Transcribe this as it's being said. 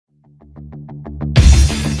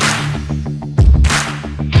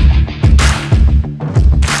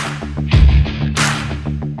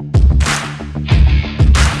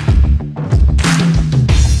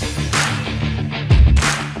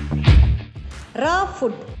Raw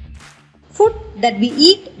food. Food that we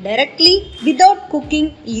eat directly without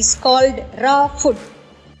cooking is called raw food.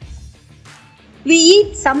 We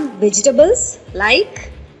eat some vegetables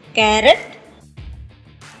like carrot,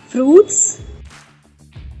 fruits,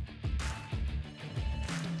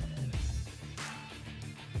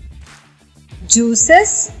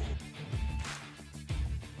 juices,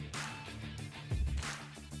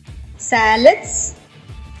 salads,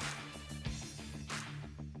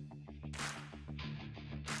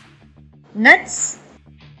 nuts,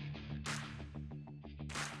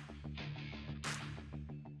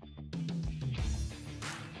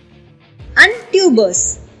 and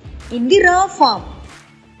tubers in the raw form.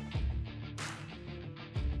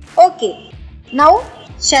 Okay, now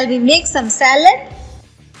shall we make some salad?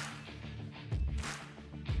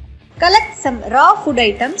 Collect some raw food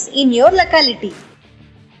items in your locality.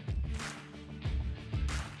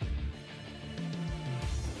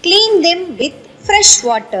 Clean them with fresh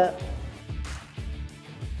water.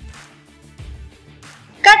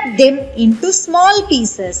 Cut them into small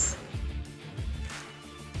pieces.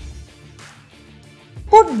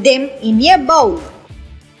 Put them in a bowl.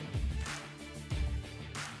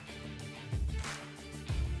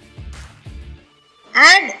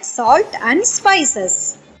 Add salt and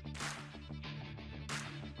spices.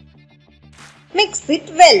 Mix it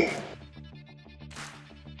well.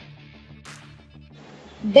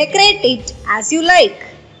 Decorate it as you like.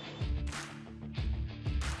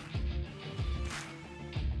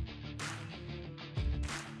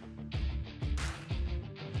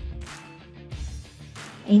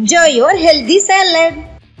 Enjoy your healthy salad.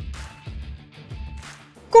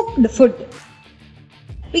 Cooked food.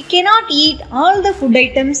 We cannot eat all the food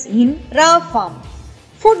items in raw form.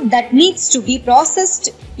 Food that needs to be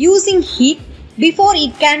processed using heat before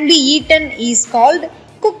it can be eaten is called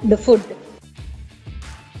cooked food.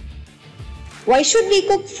 Why should we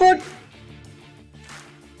cook food?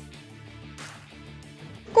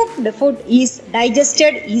 Cooked food is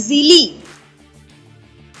digested easily.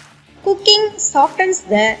 Cooking softens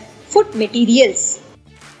the food materials.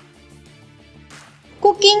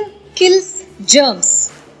 Cooking kills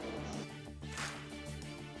germs.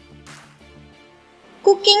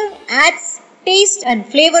 Cooking adds taste and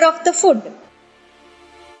flavor of the food.